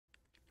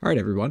All right,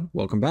 everyone,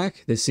 welcome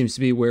back. This seems to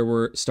be where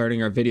we're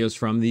starting our videos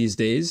from these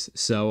days,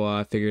 so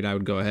I figured I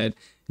would go ahead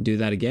and do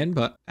that again.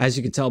 But as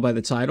you can tell by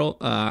the title,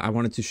 I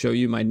wanted to show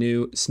you my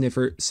new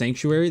Sniffer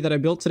sanctuary that I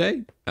built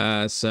today.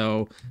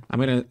 So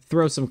I'm going to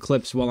throw some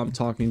clips while I'm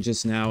talking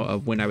just now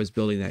of when I was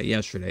building that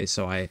yesterday.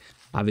 So I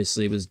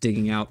obviously was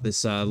digging out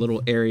this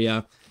little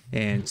area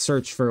and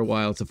searched for a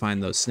while to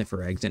find those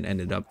Sniffer eggs and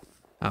ended up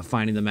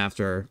finding them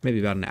after maybe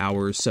about an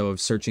hour or so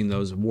of searching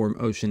those warm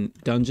ocean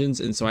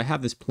dungeons. And so I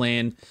have this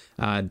plan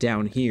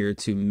down here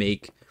to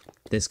make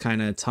this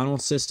kind of tunnel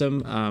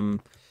system.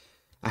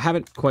 I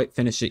haven't quite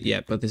finished it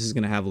yet, but this is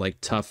going to have like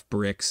tough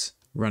bricks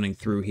running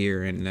through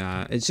here. And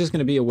it's just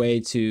going to be a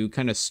way to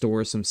kind of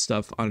store some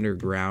stuff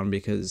underground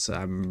because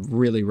I'm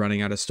really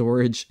running out of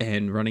storage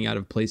and running out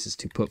of places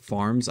to put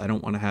farms. I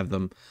don't want to have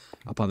them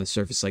up on the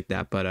surface like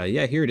that. But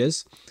yeah, here it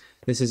is.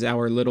 This is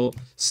our little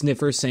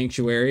Sniffer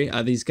sanctuary.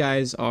 These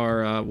guys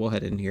are, we'll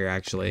head in here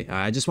actually.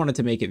 I just wanted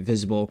to make it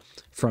visible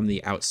from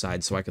the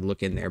outside so I could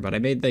look in there. But I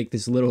made like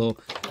this little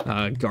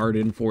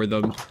garden for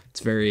them.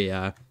 It's very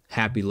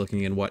happy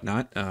looking and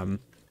whatnot. Oh,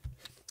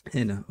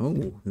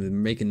 they're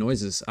making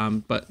noises.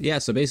 But yeah,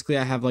 so basically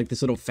I have like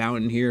this little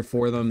fountain here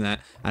for them that,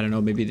 I don't know,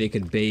 maybe they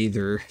could bathe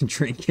or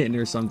drink in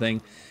or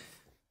something.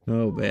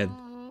 Oh, man.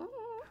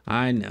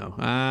 I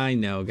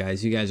know,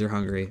 guys. You guys are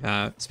hungry.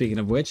 Speaking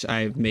of which,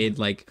 I've made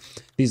like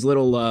these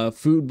little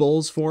food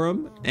bowls for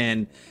them,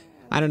 and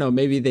I don't know,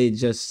 maybe they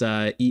just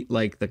eat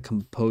like the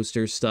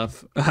composter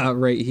stuff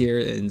right here,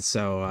 and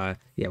so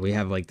yeah, we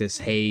have like this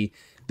hay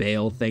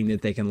bale thing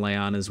that they can lay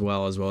on as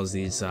well as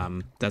these.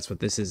 That's what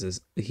this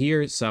is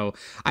here. So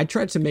I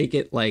tried to make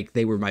it like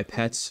they were my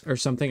pets or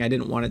something. I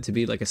didn't want it to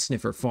be like a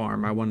Sniffer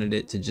farm. I wanted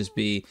it to just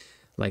be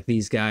like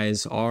these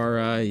guys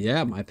are,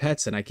 yeah, my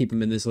pets, and I keep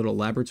them in this little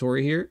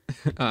laboratory here.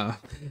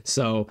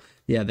 So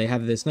yeah, they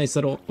have this nice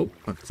little, oh,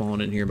 I've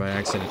fallen in here by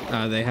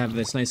accident. They have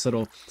this nice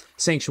little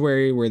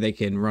sanctuary where they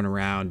can run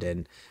around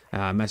and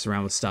mess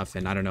around with stuff.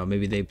 And I don't know,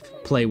 maybe they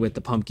play with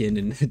the pumpkin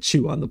and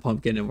chew on the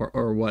pumpkin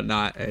or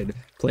whatnot and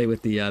play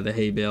with the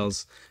hay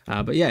bales.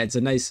 But yeah, it's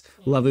a nice,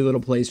 lovely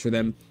little place for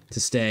them to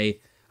stay.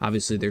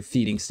 Obviously, their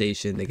feeding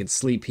station. They can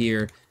sleep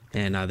here.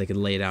 And they can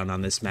lay down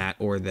on this mat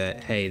or the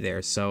hay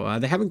there. So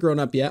they haven't grown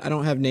up yet. I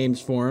don't have names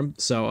for them.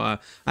 So I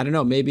don't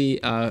know. Maybe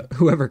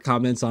whoever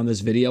comments on this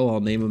video,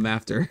 I'll name them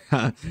after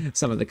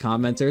some of the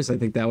commenters. I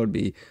think that would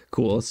be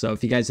cool. So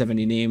if you guys have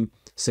any name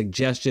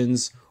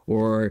suggestions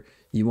or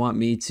you want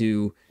me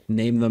to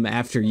name them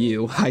after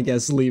you, I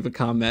guess leave a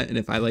comment. And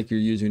if I like your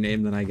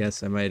username, then I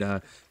guess I might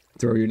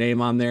throw your name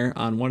on there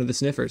on one of the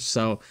Sniffers.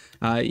 So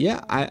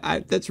yeah,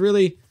 that's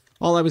really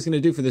all I was going to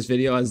do for this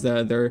video as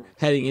they're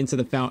heading into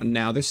the fountain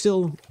now. They're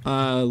still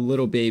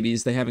little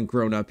babies. They haven't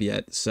grown up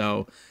yet.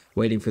 So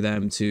waiting for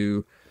them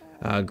to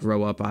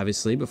grow up,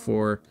 obviously,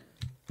 before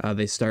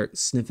they start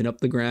sniffing up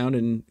the ground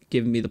and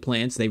giving me the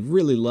plants. They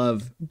really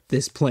love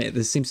this plant.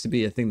 This seems to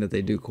be a thing that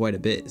they do quite a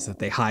bit, is that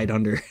they hide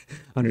under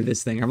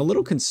this thing. I'm a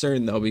little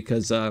concerned, though,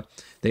 because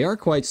they are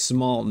quite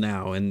small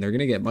now, and they're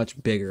going to get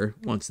much bigger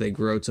once they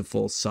grow to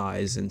full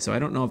size. And so I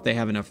don't know if they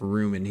have enough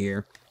room in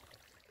here.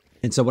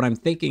 And so what I'm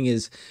thinking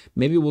is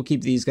maybe we'll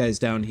keep these guys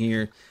down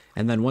here,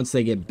 and then once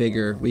they get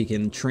bigger, we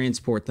can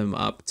transport them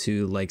up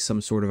to like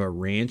some sort of a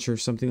ranch or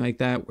something like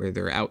that where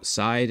they're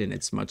outside and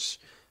it's much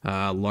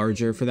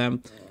larger for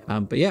them.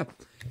 But yeah,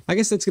 I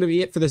guess that's going to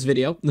be it for this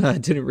video.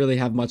 Didn't really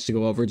have much to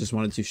go over. Just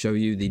wanted to show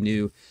you the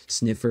new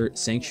Sniffer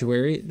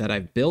sanctuary that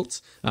I've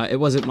built. It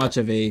wasn't much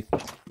of a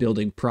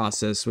building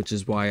process, which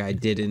is why I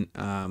didn't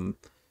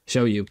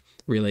show you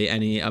really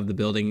any of the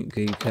building,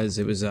 because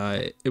it was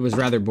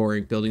rather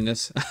boring building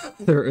this.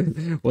 There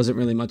wasn't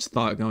really much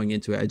thought going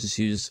into it. I just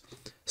used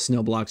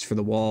snow blocks for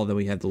the wall, then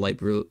we had the light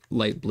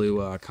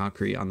blue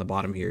concrete on the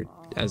bottom here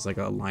as like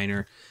a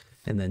liner,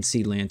 and then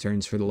sea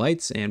lanterns for the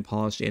lights and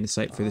polished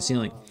andesite for the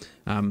ceiling.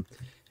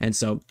 And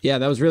so yeah,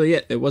 that was really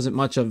it. It wasn't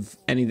much of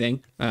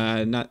anything.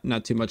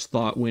 Not too much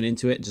thought went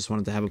into it. Just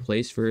wanted to have a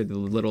place for the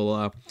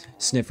little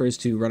Sniffers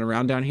to run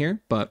around down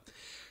here. But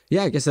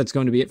yeah, I guess that's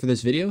going to be it for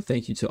this video.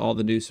 Thank you to all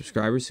the new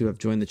subscribers who have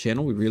joined the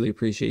channel. We really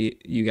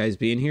appreciate you guys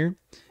being here.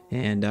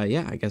 And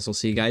yeah, I guess I'll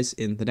see you guys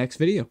in the next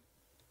video.